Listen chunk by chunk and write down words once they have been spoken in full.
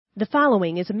The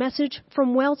following is a message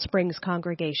from Wellspring's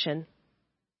congregation.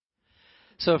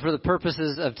 So for the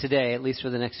purposes of today, at least for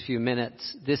the next few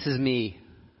minutes, this is me.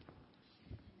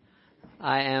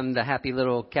 I am the happy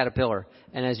little caterpillar.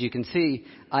 And as you can see,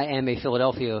 I am a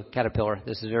Philadelphia caterpillar.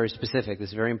 This is very specific.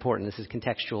 This is very important. This is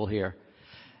contextual here.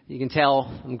 You can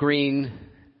tell I'm green.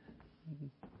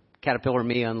 Caterpillar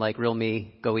me, unlike real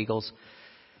me. Go Eagles.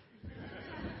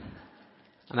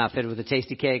 I'm outfitted with a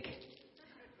tasty cake.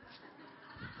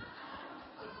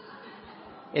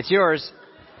 It's yours.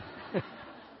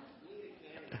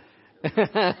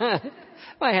 My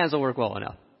hands will work well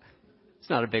enough. It's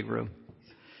not a big room.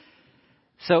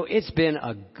 So it's been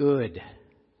a good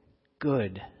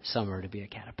summer to be a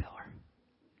caterpillar.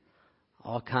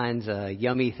 All kinds of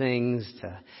yummy things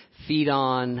to feed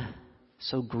on.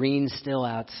 So green still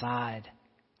outside.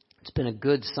 It's been a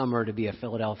good summer to be a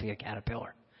Philadelphia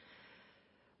caterpillar.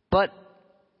 But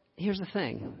here's the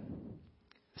thing.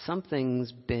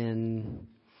 Something's been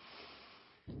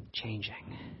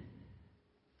changing.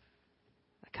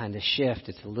 A kind of shift.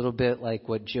 It's a little bit like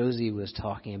what Josie was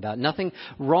talking about. Nothing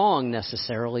wrong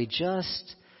necessarily,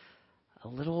 just a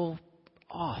little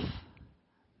off.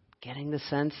 Getting the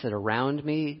sense that around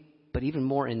me, but even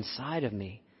more inside of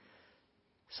me,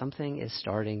 something is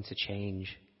starting to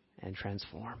change and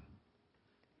transform.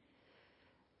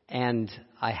 And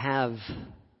I have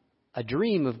a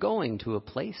dream of going to a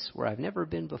place where I've never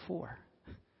been before.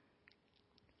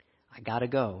 I gotta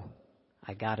go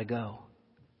to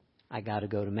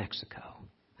Mexico.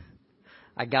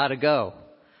 I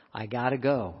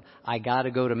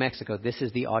gotta go to Mexico. This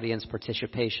is the audience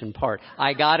participation part.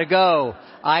 I gotta go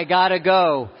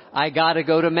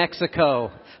to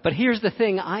Mexico. But here's the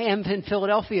thing, I am in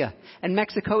Philadelphia, and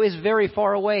Mexico is very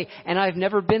far away, and I've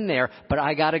never been there, but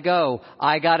I gotta go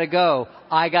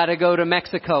to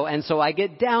Mexico. And so I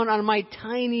get down on my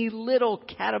tiny little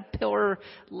caterpillar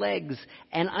legs,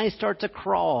 and I start to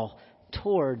crawl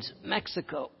towards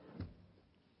Mexico.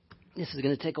 This is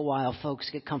going to take a while, folks.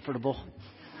 Get comfortable.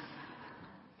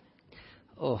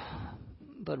 Oh,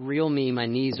 but real me, my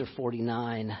knees are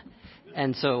 49.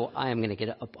 And so I am going to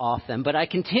get up off them. But I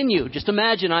continue. Just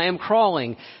imagine I am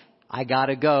crawling. I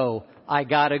gotta go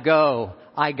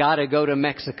to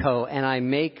Mexico. And I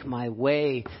make my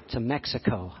way to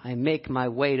Mexico.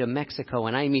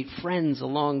 And I meet friends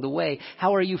along the way.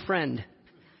 How are you, friend?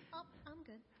 Oh, I'm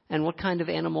good. And what kind of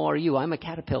animal are you? I'm a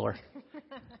caterpillar. I'm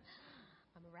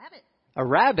a rabbit. A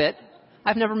rabbit?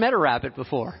 I've never met a rabbit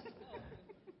before.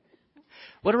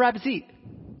 What do rabbits eat?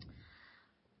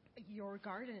 Your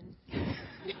garden.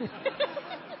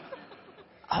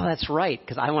 Oh, that's right,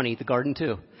 because I want to eat the garden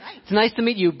too. Right. It's nice to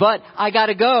meet you, but I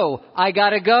gotta go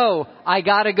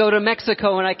to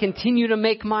Mexico, and I continue to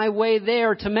make my way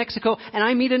there to Mexico, and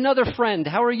I meet another friend.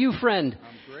 How are you, friend?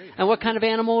 I'm great. And what kind of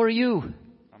animal are you?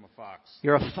 I'm a fox.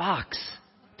 You're a fox.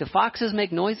 Do foxes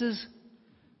make noises?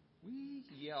 We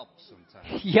yelp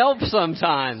sometimes. Yelp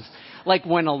sometimes. Like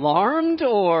when alarmed,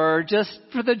 or just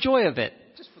for the joy of it?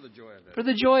 Just for the joy of it. For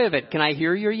the joy of it. Can I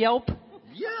hear your yelp?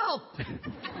 Yelp!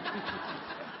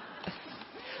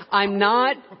 I'm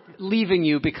not leaving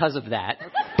you because of that,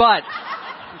 but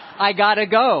I gotta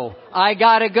go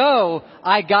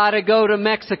to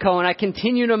Mexico, and I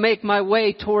continue to make my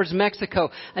way towards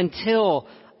Mexico until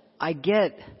I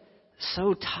get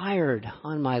so tired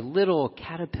on my little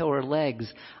caterpillar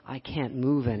legs, I can't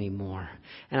move anymore.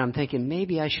 And I'm thinking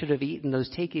maybe I should have eaten those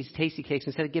tasty cakes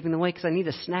instead of giving them away because I need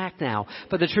a snack now.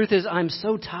 But the truth is I'm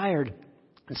so tired.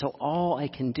 And so all I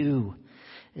can do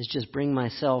is just bring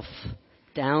myself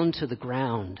down to the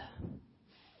ground.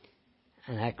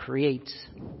 And I create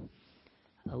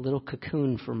a little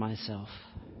cocoon for myself.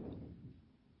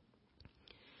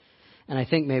 And I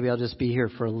think maybe I'll just be here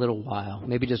for a little while,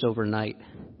 maybe just overnight.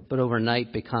 But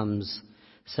overnight becomes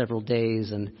several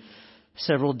days, and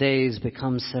several days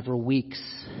becomes several weeks.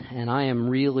 And I am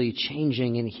really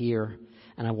changing in here.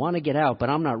 And I want to get out, but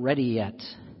I'm not ready yet.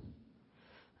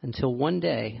 Until one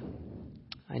day,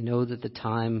 I know that the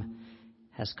time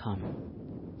has come.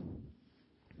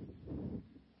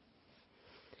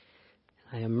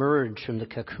 I emerge from the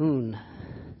cocoon,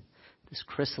 this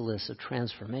chrysalis of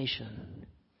transformation.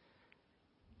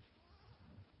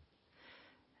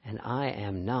 And I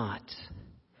am not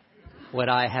what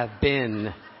I have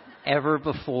been ever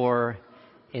before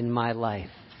in my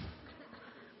life.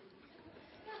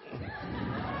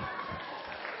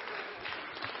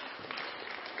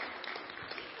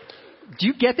 Do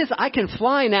you get this? I can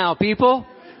fly now, people.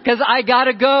 Because I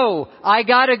gotta go. I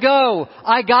gotta go.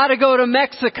 I gotta go to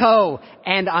Mexico.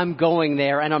 And I'm going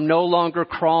there, and I'm no longer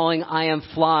crawling. I am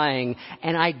flying,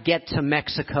 and I get to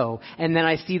Mexico. And then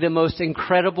I see the most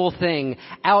incredible thing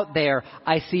out there.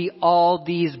 I see all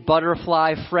these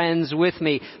butterfly friends with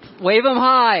me. Wave them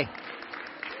high.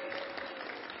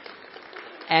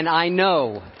 And I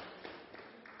know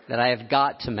that I have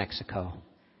got to Mexico.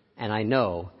 And I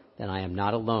know that I am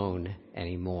not alone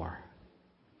anymore.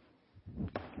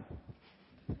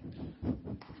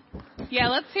 Yeah,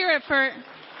 let's hear it for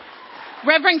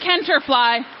Reverend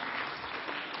Kenterfly.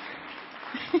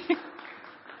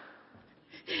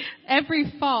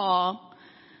 Every fall,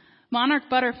 monarch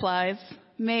butterflies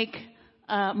make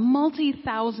a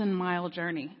multi-thousand-mile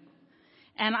journey.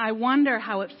 And I wonder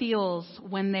how it feels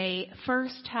when they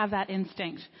first have that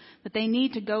instinct that they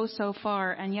need to go so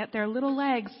far, and yet their little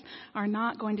legs are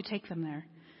not going to take them there.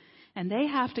 And they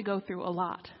have to go through a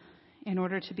lot in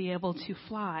order to be able to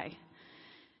fly,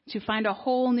 to find a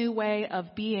whole new way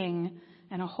of being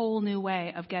and a whole new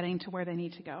way of getting to where they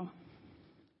need to go.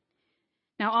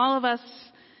 Now, all of us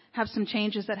have some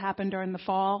changes that happen during the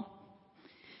fall.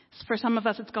 For some of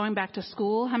us, it's going back to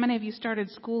school. How many of you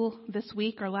started school this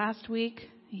week or last week?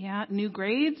 Yeah, new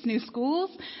grades, new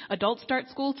schools. Adults start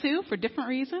school too for different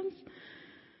reasons.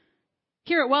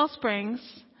 Here at Wellsprings,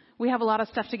 we have a lot of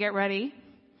stuff to get ready.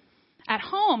 At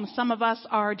home, some of us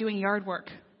are doing yard work,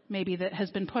 maybe that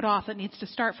has been put off that needs to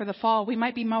start for the fall. We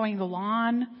might be mowing the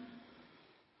lawn.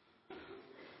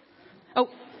 Oh,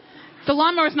 the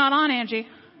lawnmower's not on, Angie.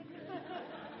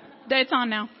 It's on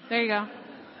now. There you go.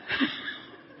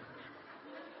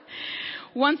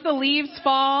 Once the leaves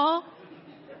fall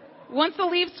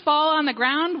on the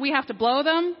ground, we have to blow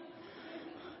them.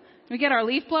 We get our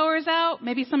leaf blowers out.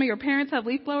 Maybe some of your parents have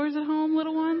leaf blowers at home,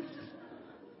 little ones.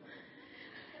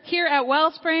 Here at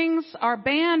Wellsprings, our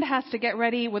band has to get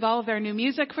ready with all of their new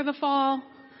music for the fall.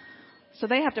 So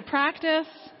they have to practice.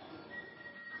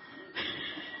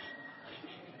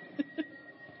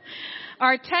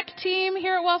 Our tech team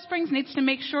here at Wellsprings needs to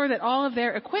make sure that all of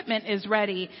their equipment is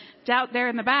ready. It's out there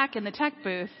in the back in the tech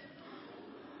booth.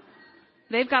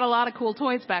 They've got a lot of cool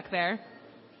toys back there.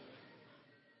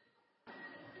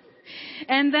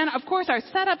 And then, of course, our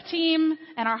setup team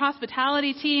and our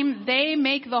hospitality team, they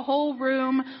make the whole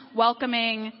room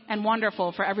welcoming and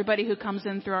wonderful for everybody who comes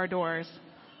in through our doors.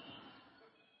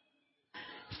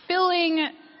 Filling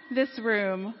this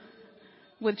room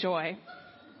with joy.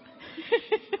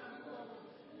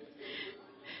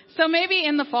 So maybe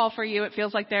in the fall for you, it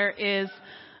feels like there is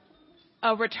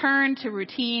a return to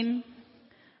routine,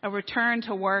 a return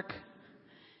to work.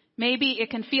 Maybe it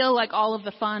can feel like all of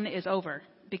the fun is over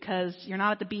because you're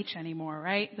not at the beach anymore,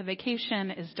 right? The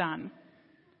vacation is done.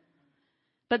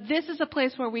 But this is a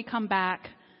place where we come back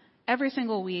every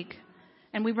single week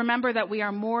and we remember that we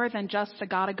are more than just the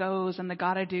gotta goes and the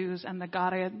gotta do's and the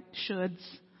gotta shoulds.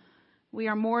 We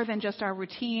are more than just our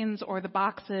routines or the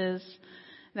boxes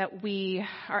that we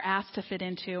are asked to fit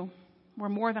into. We're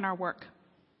more than our work.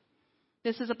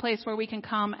 This is a place where we can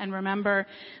come and remember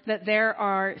that there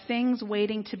are things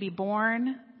waiting to be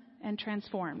born and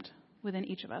transformed within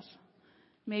each of us,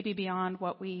 maybe beyond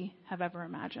what we have ever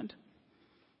imagined.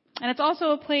 And it's also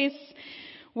a place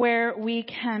where we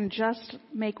can just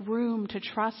make room to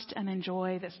trust and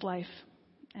enjoy this life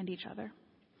and each other.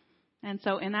 And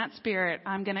so in that spirit,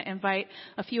 I'm going to invite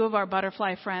a few of our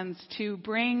butterfly friends to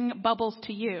bring bubbles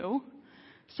to you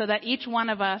so that each one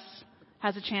of us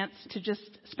has a chance to just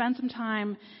spend some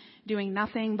time doing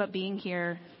nothing but being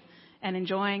here and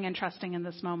enjoying and trusting in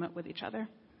this moment with each other.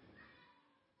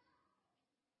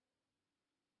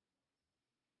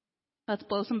 Let's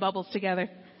blow some bubbles together.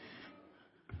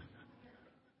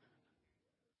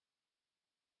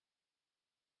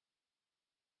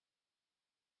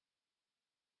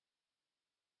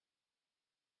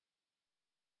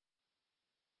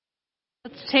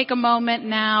 Let's take a moment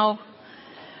now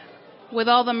with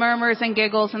all the murmurs and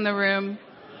giggles in the room.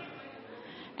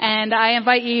 And I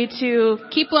invite you to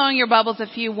keep blowing your bubbles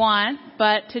if you want,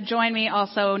 but to join me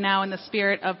also now in the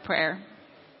spirit of prayer.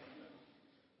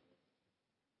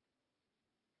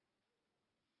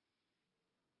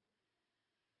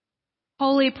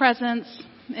 Holy presence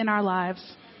in our lives.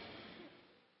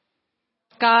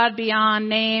 God beyond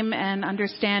name and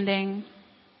understanding.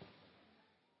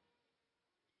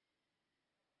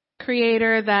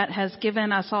 Creator that has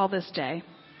given us all this day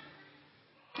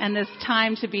and this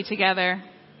time to be together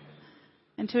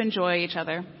and to enjoy each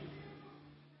other.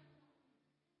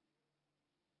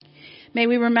 May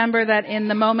we remember that in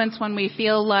the moments when we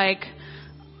feel like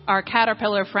our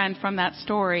caterpillar friend from that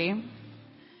story,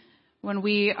 when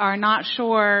we are not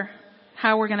sure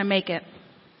how we're going to make it,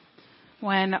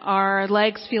 when our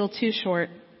legs feel too short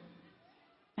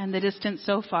and the distance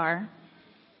so far.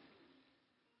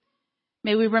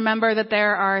 May we remember that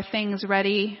there are things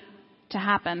ready to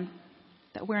happen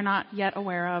that we're not yet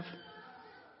aware of,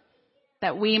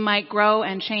 that we might grow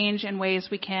and change in ways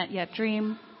we can't yet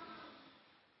dream,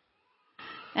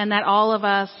 and that all of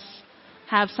us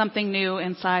have something new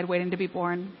inside waiting to be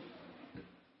born.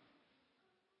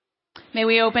 May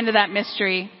we open to that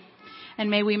mystery, and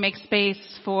may we make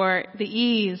space for the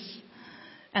ease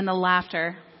and the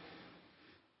laughter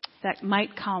that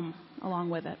might come along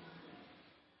with it.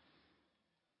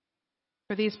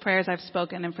 For these prayers I've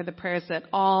spoken, and for the prayers that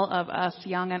all of us,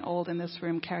 young and old in this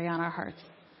room, carry on our hearts,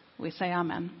 we say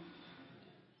amen.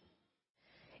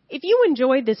 If you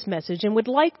enjoyed this message and would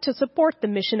like to support the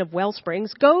mission of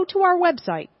Wellsprings, go to our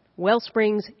website,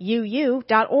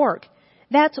 wellspringsuu.org.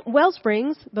 That's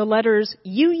Wellsprings, the letters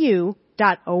uu.org.